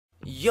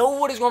Yo,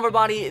 what is going on,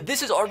 everybody?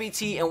 This is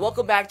RBT and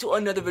welcome back to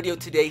another video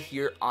today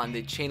here on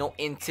the channel.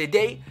 And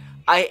today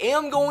I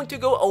am going to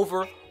go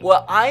over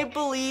what I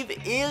believe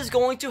is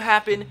going to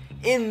happen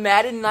in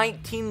Madden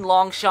 19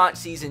 Longshot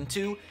Season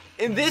 2.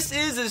 And this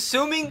is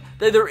assuming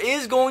that there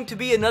is going to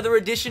be another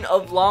edition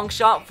of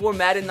Longshot for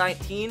Madden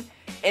 19.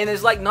 And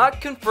it's like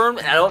not confirmed,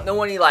 and I don't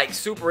know any like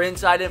super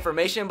inside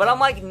information, but I'm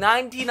like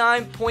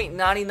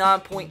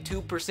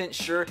 99.99.2%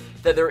 sure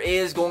that there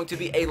is going to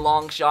be a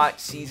Longshot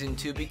Season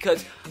 2,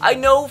 because I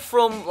know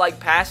from like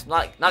past,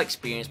 not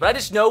experience, but I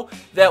just know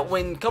that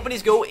when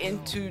companies go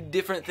into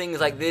different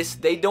things like this,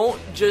 they don't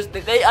just,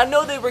 I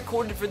know they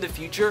recorded for the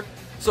future.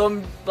 So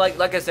I'm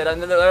like I said, I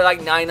know they're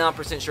like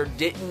 99% sure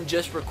didn't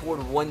just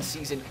record one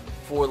season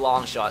for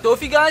Longshot. So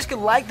if you guys could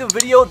like the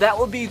video, that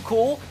would be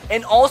cool.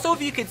 And also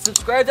if you could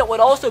subscribe, that would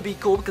also be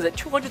cool, because at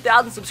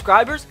 200,000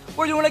 subscribers,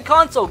 we're doing a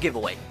console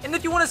giveaway. And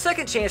if you want a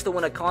second chance to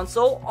win a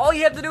console, all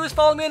you have to do is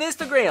follow me on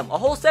Instagram. A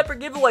whole separate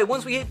giveaway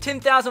once we hit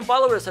 10,000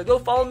 followers. So go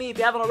follow me if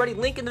you haven't already.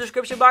 Link in the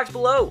description box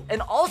below.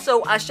 And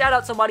also, I shout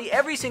out somebody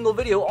every single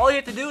video. All you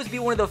have to do is be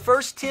one of the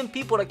first 10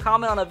 people to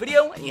comment on a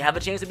video, and you have a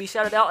chance to be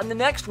shouted out in the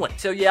next one.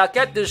 So yeah, I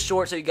kept this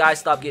short so you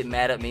guys stop getting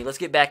mad at me. Let's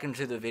get back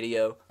into the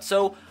video.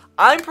 So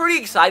I'm pretty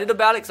excited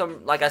about it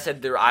because, like I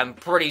said, I'm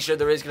pretty sure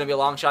there is going to be a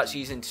Longshot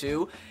Season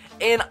 2.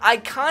 And I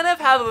kind of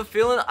have a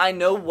feeling I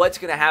know what's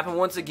going to happen.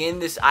 Once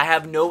again, I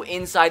have no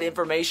inside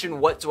information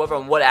whatsoever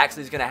on what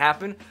actually is going to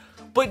happen.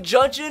 But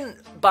judging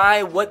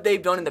by what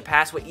they've done in the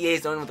past, what EA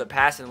has done with the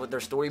past and with their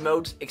story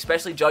modes,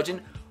 especially judging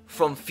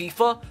from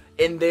FIFA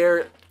in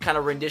their kind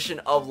of rendition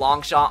of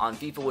Longshot on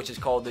FIFA, which is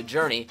called The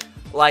Journey,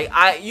 like,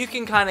 you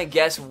can kind of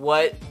guess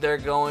what they're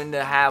going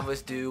to have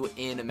us do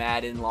in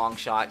Madden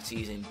Longshot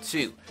Season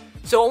 2.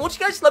 So I want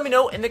you guys to let me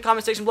know in the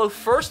comment section below.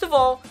 First of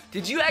all,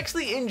 did you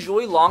actually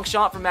enjoy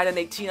Longshot from Madden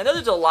 18? I know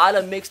there's a lot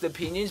of mixed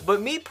opinions,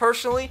 but me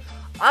personally,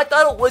 I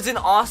thought it was an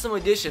awesome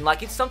addition.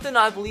 Like, it's something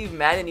I believe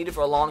Madden needed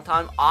for a long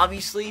time.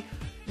 Obviously,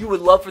 you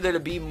would love for there to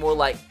be more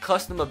like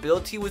custom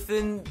ability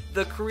within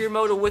the career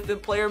mode or within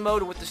player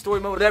mode or with the story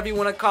mode, whatever you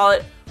want to call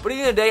it. But at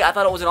the end of the day, I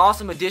thought it was an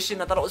awesome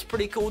addition. I thought it was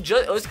pretty cool.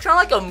 It was kind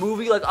of like a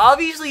movie. Like,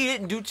 obviously, you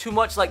didn't do too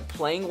much like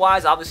playing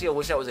wise. Obviously, I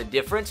wish that was a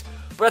difference.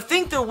 But I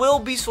think there will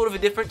be sort of a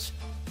difference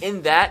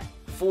in that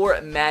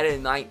for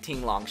Madden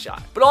 19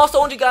 Longshot. But also,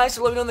 I want you guys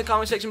to let me know in the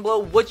comment section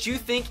below what you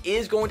think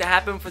is going to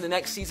happen for the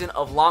next season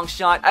of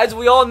Longshot. As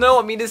we all know,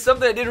 I mean, it's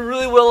something that did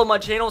really well on my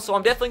channel, so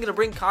I'm definitely going to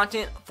bring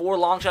content for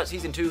Longshot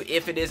Season 2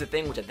 if it is a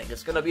thing, which I think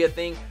it's going to be a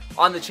thing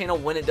on the channel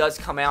when it does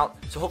come out.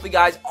 So hopefully you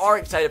guys are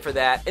excited for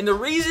that. And the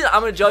reason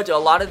I'm going to judge a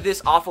lot of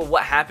this off of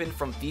what happened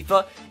from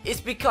FIFA is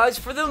because,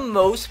 for the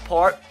most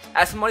part,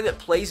 as somebody that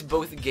plays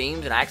both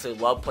games, and I actually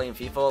love playing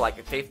FIFA,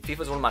 like FIFA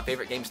is one of my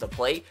favorite games to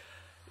play,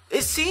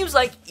 it seems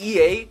like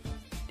EA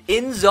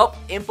ends up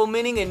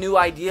implementing a new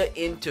idea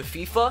into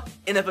FIFA,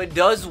 and if it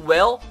does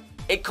well,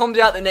 it comes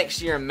out the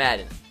next year in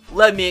Madden.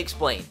 Let me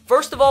explain.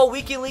 First of all,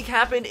 Weekend League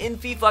happened in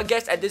FIFA, I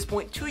guess at this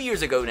point 2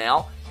 years ago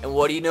now, and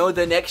what do you know,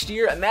 the next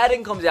year,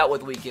 Madden comes out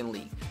with Weekend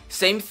League.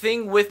 Same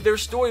thing with their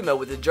story mode.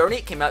 With The Journey,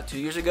 it came out 2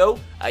 years ago.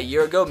 A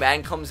year ago,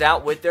 Madden comes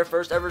out with their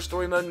first ever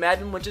story mode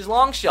Madden, which is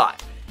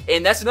Longshot.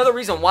 And that's another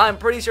reason why I'm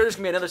pretty sure there's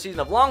going to be another season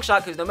of Longshot,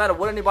 because no matter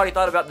what anybody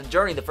thought about The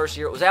Journey the first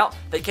year it was out,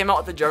 they came out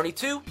with The Journey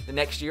 2 the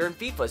next year in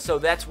FIFA. So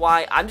that's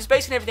why I'm just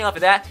basing everything off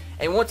of that.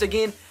 And once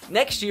again,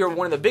 next year,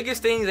 one of the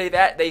biggest things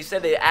they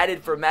said they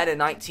added for Madden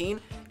 19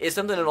 is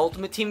something in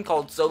Ultimate Team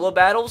called Solo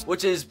Battles,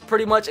 which is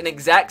pretty much an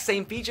exact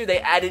same feature they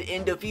added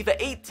into FIFA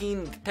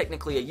 18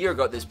 technically a year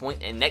ago at this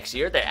point, and next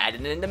year they're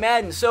adding it into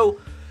Madden. So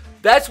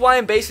that's why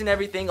I'm basing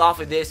everything off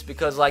of this,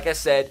 because like I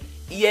said,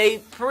 EA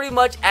pretty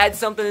much adds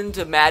something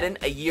into Madden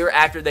a year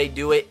after they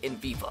do it in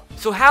FIFA.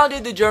 So how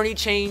did the journey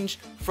change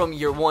from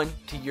year 1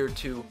 to year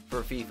 2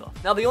 for FIFA?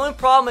 Now, the only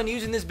problem in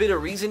using this bit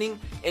of reasoning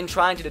in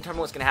trying to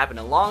determine what's going to happen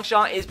in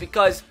Longshot is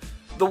because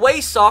the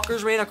way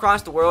soccer's ran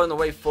across the world and the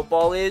way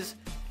football is,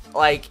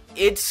 like,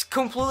 it's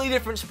completely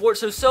different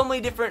sports. So many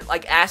different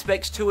like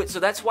aspects to it. So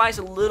that's why it's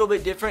a little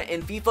bit different.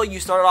 In FIFA, you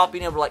started off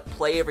being able to like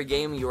play every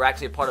game. You were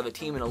actually a part of a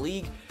team in a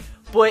league.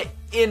 But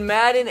in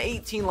Madden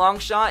 18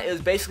 Longshot, it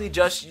was basically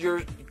just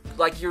you're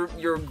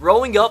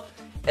growing up,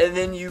 and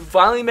then you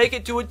finally make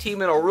it to a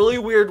team in a really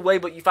weird way,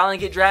 but you finally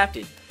get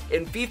drafted.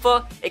 In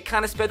FIFA, it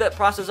kind of sped that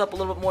process up a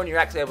little bit more, and you're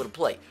actually able to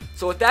play.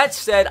 So with that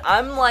said,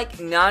 I'm like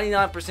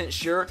 99%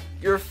 sure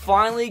you're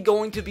finally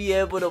going to be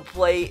able to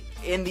play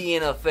in the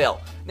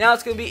NFL. Now,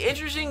 it's going to be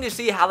interesting to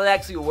see how that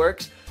actually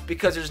works,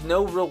 because there's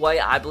no real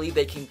way I believe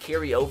they can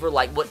carry over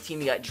like what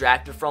team you got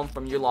drafted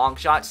from your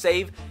Longshot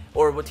save,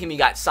 or what team you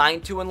got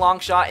signed to in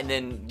Longshot, and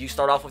then you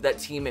start off with that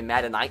team in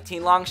Madden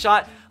 19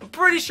 Longshot. I'm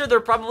pretty sure they're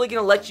probably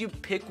going to let you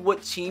pick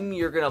what team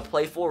you're going to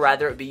play for,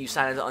 rather it be you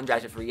sign as an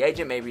undrafted free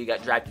agent, maybe you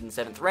got drafted in the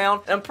 7th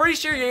round. And I'm pretty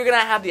sure you're going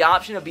to have the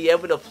option to be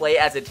able to play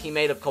as a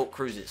teammate of Colt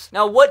Cruz's.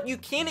 Now, what you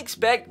can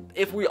expect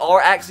if we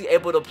are actually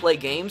able to play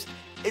games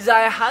is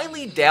I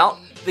highly doubt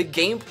the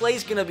gameplay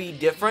is going to be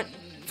different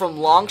from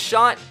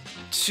Longshot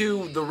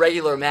to the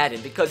regular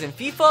Madden, because in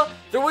FIFA,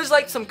 there was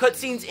like some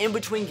cutscenes in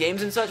between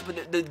games and such,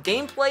 but the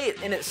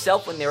gameplay in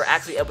itself, when they were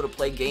actually able to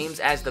play games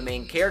as the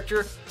main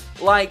character,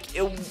 like,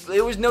 it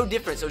was no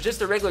difference. It was just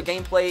the regular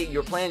gameplay.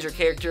 You're playing as your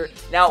character.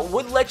 Now, it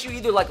would let you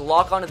either, like,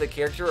 lock onto the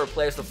character or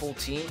play as the full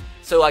team.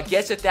 So, I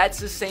guess if that's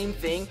the same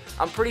thing,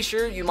 I'm pretty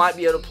sure you might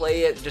be able to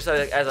play it just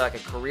as like, a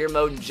career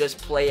mode and just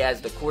play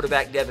as the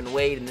quarterback, Devin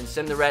Wade, and then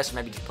sim the rest, or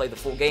maybe just play the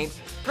full game.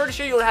 Pretty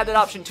sure you'll have that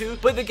option, too.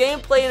 But the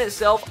gameplay in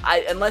itself,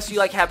 unless you,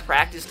 like, have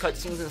practice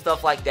cutscenes and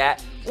stuff like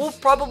that, will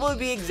probably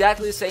be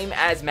exactly the same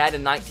as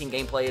Madden 19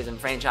 gameplay is in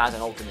Franchise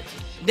and Ultimate Team.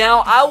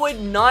 Now, I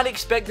would not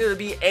expect there to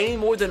be any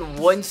more than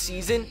one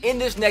season in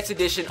this next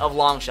edition of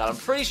Longshot. I'm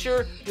pretty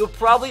sure you'll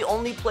probably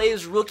only play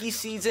his rookie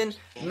season,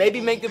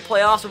 maybe make the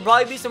playoffs. There'll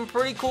probably be some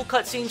pretty cool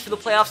cutscenes for the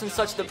playoffs and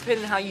such,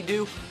 depending on how you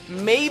do.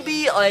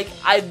 Maybe, like,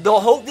 I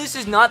hope this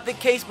is not the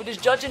case, but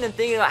just judging and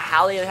thinking about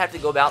how they have to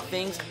go about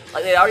things,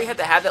 like, they already have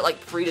to have that,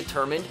 like,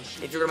 predetermined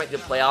if you're going to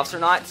make the playoffs or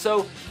not.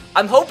 So,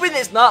 I'm hoping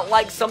it's not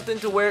like something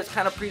to where it's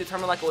kind of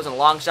predetermined like it was in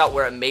Longshot,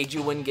 where it made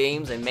you win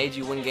games and go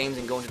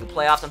into the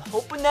playoffs. I'm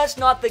hoping that's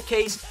not the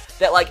case,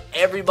 that like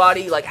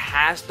everybody like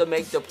has to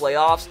make the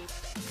playoffs,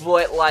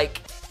 but like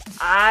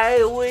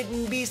I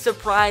wouldn't be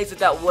surprised if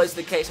that was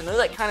the case. I know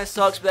that kind of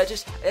sucks, but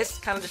that's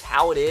kind of just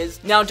how it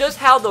is. Now, just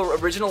how the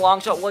original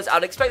Longshot was,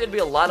 I'd expect there to be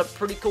a lot of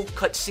pretty cool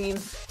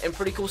cutscenes and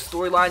pretty cool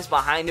storylines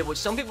behind it, which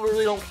some people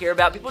really don't care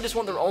about. People just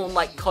want their own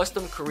like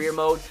custom career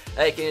mode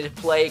that they can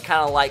play,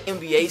 kind of like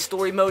NBA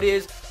story mode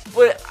is.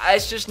 But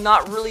it's just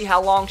not really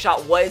how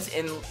Longshot was.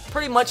 In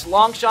pretty much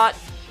Longshot,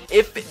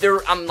 if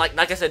there, I'm like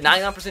I said,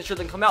 99% sure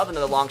they can come out with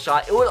another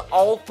Longshot, it would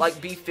all like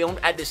be filmed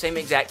at the same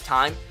exact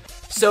time.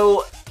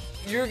 So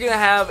you're going to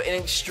have an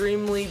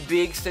extremely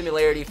big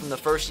similarity from the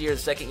first year, the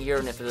second year,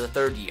 and into the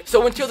third year.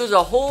 So until there's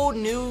a whole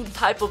new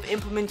type of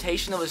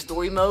implementation of a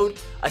story mode,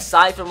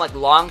 aside from like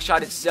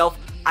Longshot itself,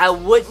 I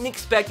wouldn't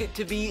expect it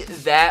to be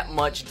that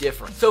much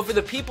different. So for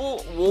the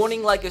people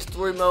wanting like a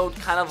story mode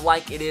kind of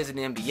like it is in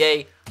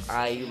NBA,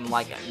 I'm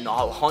like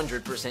not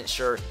 100%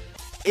 sure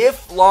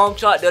if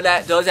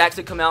Longshot does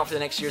actually come out for the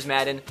next year's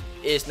Madden,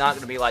 it's not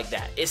going to be like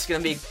that. It's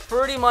going to be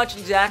pretty much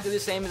exactly the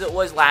same as it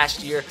was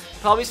last year.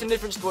 Probably some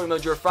different story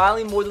modes. You're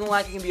finally more than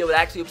likely going to be able to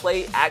actually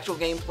play actual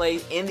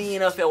gameplay in the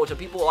NFL, which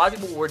a lot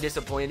of people were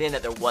disappointed in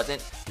that there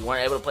wasn't. You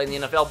weren't able to play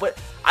in the NFL, but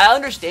I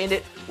understand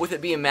it. With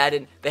it being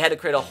Madden, they had to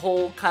create a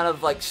whole kind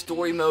of like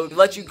story mode to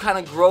let you kind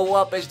of grow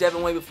up as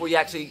Devin Wade before you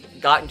actually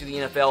got into the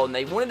NFL, and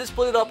they wanted to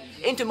split it up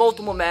into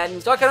multiple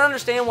Maddens. So I can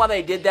understand why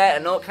they did that.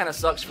 I know it kind of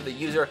sucks for the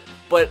user,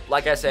 but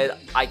like I said,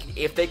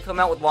 if they come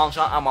out with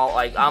Longshot,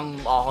 I'm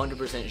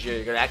 100% sure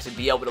you're going to actually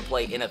be able to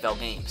play NFL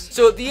games.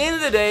 So at the end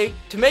of the day,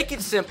 to make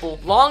it simple,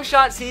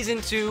 Longshot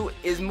Season 2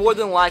 is more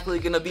than likely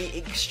going to be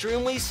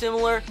extremely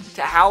similar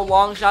to how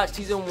Longshot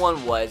Season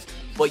 1 was,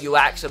 but you'll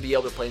actually be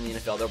able to play in the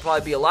NFL. There'll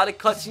probably be a lot of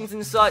cutscenes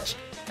and such,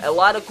 a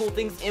lot of cool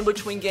things in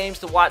between games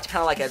to watch,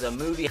 kind of like as a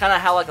movie, kind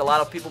of how like a lot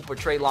of people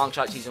portray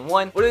Longshot Season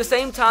 1, but at the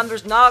same time,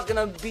 there's not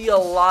going to be a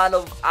lot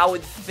of, I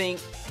would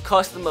think,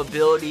 custom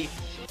ability,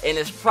 and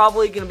it's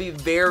probably going to be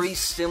very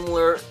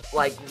similar,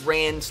 like,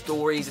 ran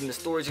stories, and the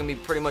story's going to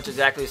be pretty much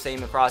exactly the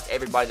same across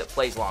everybody that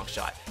plays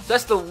Longshot. So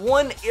that's the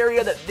one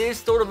area that this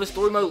sort of a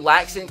story mode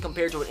lacks in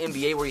compared to an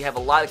NBA, where you have a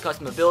lot of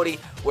custom ability,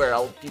 where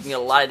you can get a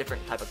lot of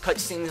different type of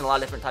cutscenes and a lot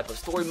of different type of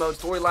story modes,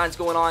 storylines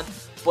going on,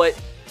 but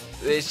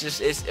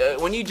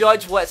when you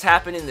judge what's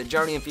happened in the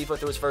journey in FIFA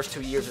through its first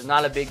 2 years, there's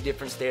not a big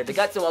difference there. They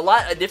got a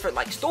lot of different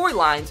like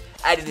storylines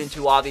added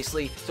into,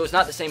 obviously, so it's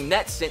not the same in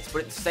that sense, but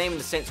it's the same in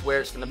the sense where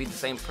it's going to be the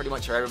same pretty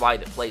much for everybody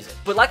that plays it.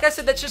 But like I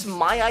said, that's just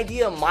my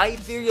idea, my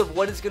theory of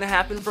what is going to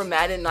happen for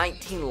Madden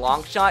 19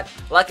 Longshot.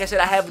 Like I said,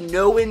 I have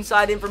no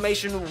inside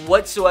information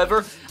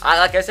whatsoever.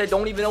 Like I said,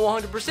 don't even know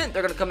 100%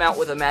 they're going to come out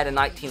with a Madden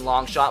 19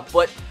 Longshot,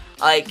 but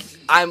like,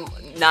 I'm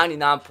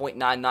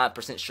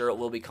 99.99% sure it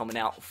will be coming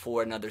out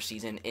for another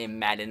season in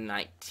Madden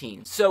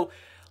 19. So,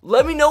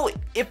 let me know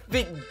if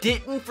it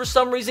didn't for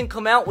some reason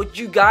come out. Would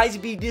you guys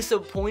be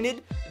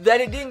disappointed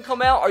that it didn't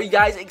come out? Are you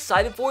guys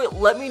excited for it?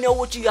 Let me know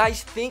what you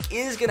guys think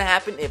is going to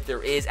happen if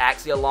there is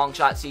actually a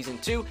Longshot Season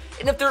 2.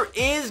 And if there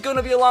is going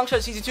to be a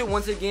Longshot Season 2,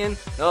 once again,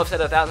 I know I've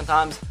said it 1,000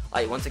 times,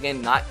 like, once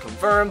again, not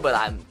confirmed, but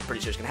I'm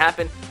pretty sure it's going to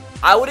happen.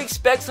 I would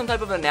expect some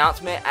type of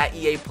announcement at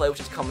EA Play, which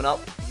is coming up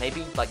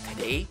maybe like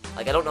today.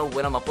 Like, I don't know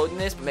when I'm uploading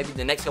this, but maybe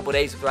the next couple of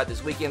days throughout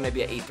this weekend,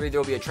 maybe at E3 there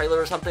will be a trailer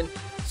or something.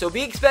 So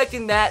be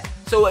expecting that.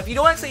 So if you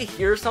don't actually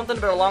hear something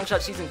about a Longshot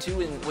Season 2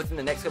 within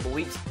the next couple of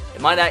weeks, it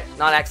might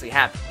not actually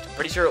happen. I'm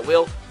pretty sure it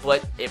will,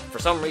 but if for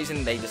some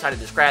reason they decided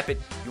to scrap it,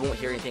 you won't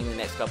hear anything in the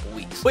next couple of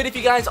weeks. But if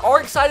you guys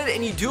are excited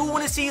and you do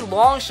want to see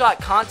Longshot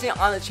content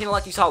on the channel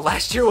like you saw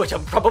last year, which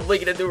I'm probably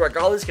going to do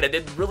regardless because I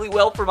did really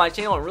well for my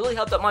channel and really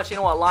helped out my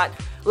channel a lot,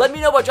 let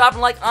me know by dropping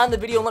a like on the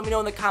video, and let me know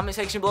in the comment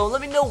section below, and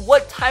let me know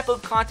what type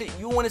of content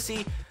you want to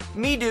see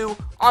me do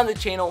on the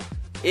channel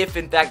if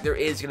in fact there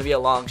is going to be a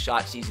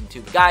Longshot Season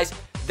 2. But guys,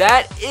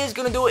 that is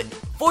going to do it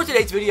for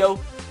today's video.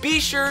 Be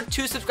sure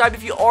to subscribe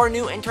if you are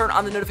new and turn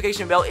on the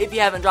notification bell if you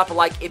haven't. Drop a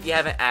like if you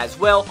haven't as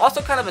well.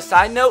 Also, kind of a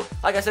side note,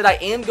 like I said, I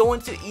am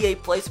going to EA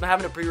Play, so I'm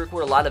having to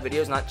pre-record a lot of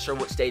videos. Not sure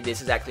which day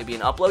this is actually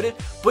being uploaded,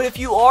 but if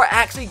you are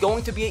actually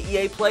going to be at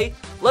EA Play,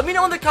 let me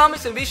know in the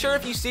comments, and be sure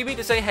if you see me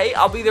to say, hey,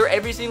 I'll be there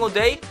every single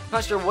day. I'm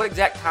not sure what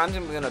exact times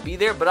I'm going to be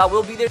there, but I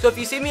will be there. So if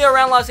you see me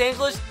around Los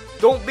Angeles,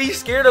 don't be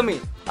scared of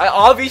me. I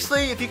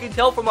obviously, if you can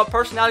tell from my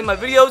personality in my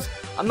videos,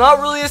 I'm not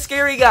really a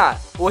scary guy.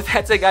 But with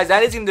that said, guys,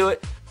 that is going to do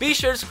it. Be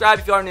sure to subscribe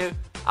if you are new.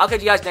 I'll catch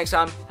you guys next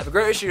time. Have a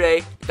great rest of your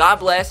day. God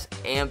bless,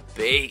 and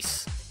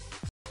peace.